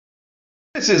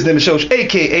This is Nimbus,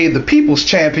 aka the People's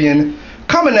Champion,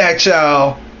 coming at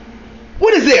y'all.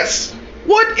 What is this?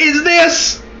 What is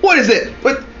this? What is it?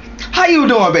 What? How you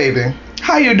doing, baby?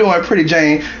 How you doing, pretty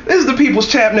Jane? This is the People's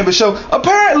Champ Nimbus Show.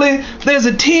 Apparently, there's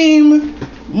a Team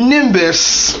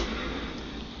Nimbus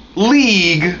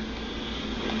league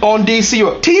on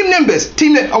DC. Team Nimbus.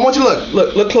 I want you to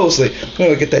look closely. I'm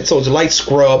gonna get that Soldier Light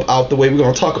scrub out the way. We're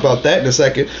gonna talk about that in a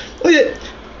second. Look at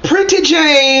pretty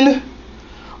Jane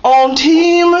on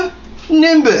Team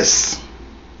Nimbus.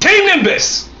 Team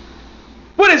Nimbus.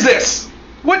 What is this?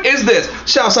 What is this?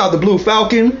 Shouts out the Blue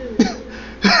Falcon.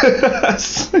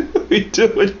 We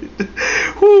do it.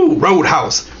 Woo,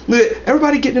 Roadhouse.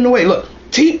 Everybody getting in the way. Look,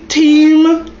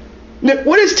 team.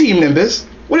 What is Team Nimbus?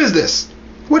 What is this?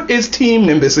 What is Team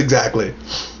Nimbus exactly?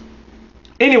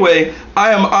 Anyway,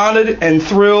 I am honored and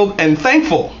thrilled and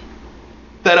thankful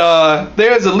that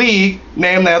there's a league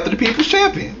named after the People's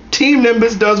Champion. Team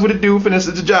Nimbus does what it do,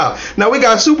 finishes the job. Now we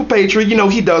got Super Patriot, you know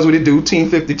he does what it do, Team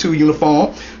 52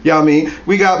 uniform. You know what I mean?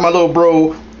 We got my little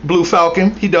bro Blue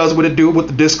Falcon, he does what it do with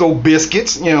the disco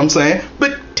biscuits, you know what I'm saying?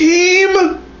 But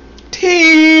Team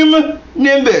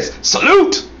Nimbus,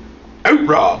 salute!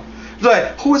 Hoorah!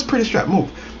 Like, who is Pretty Strap? Move.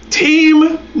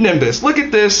 Team Nimbus, look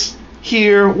at this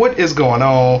here. What is going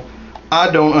on?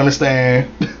 I don't understand.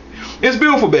 It's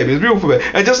beautiful, baby. It's beautiful, baby.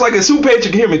 And just like a Super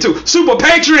Patriot can hear me too. Super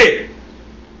Patriot!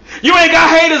 You ain't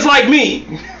got haters like me.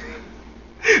 And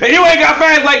you ain't got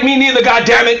fans like me neither,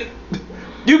 goddammit.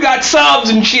 You got subs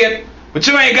and shit, but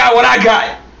you ain't got what I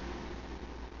got.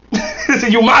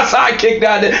 You my sidekick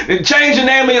down there. Change the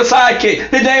name of your sidekick.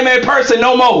 His name ain't person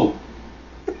no more.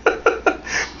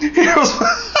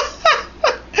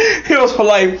 Heroes for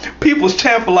life, People's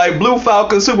Champ for life, Blue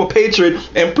Falcon, Super Patriot,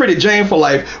 and Pretty Jane for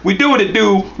life. We do what it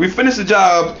do. We finish the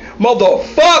job.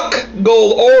 Motherfuck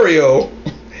Gold Oreo.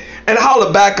 And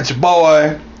holler back at your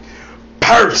boy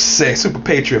Percy, Super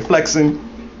Patriot flexing.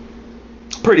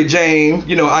 Pretty Jane,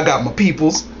 you know, I got my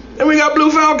peoples. And we got Blue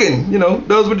Falcon, you know,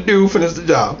 does what it do, finish the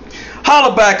job.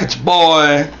 Holler back at your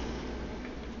boy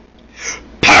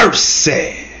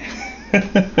Percy.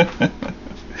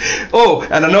 Oh,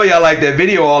 and I know y'all like that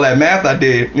video, all that math I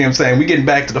did, you know what I'm saying? We getting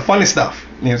back to the funny stuff,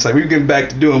 you know what I'm saying? We getting back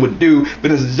to doing what it do,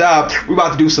 finish the job. We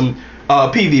about to do some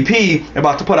PvP,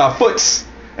 about to put our foots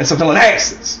and some filling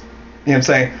axes. You know what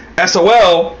I'm saying?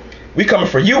 SOL, we coming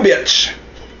for you, bitch.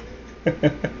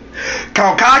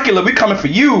 Count Calcula, we coming for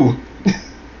you.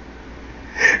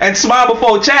 And Smile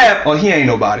Before Chat, oh, he ain't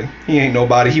nobody. He ain't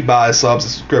nobody. He buys subs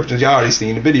and subscriptions. Y'all already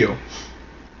seen the video.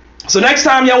 So next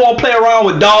time y'all want to play around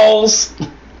with dolls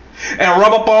and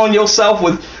rub up on yourself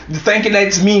with thinking that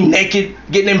it's me naked,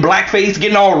 getting in blackface,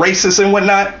 getting all racist and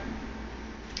whatnot,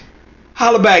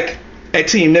 holler back at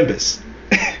Team Nimbus.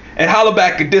 And holler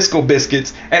back at Disco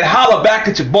Biscuits. And holler back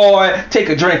at your boy. Take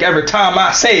a drink every time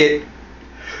I say it.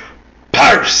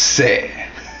 Percy.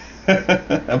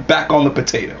 Back on the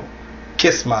potato.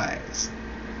 Kiss my ass.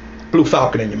 Blue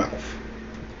Falcon in your mouth.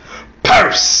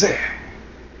 Percy.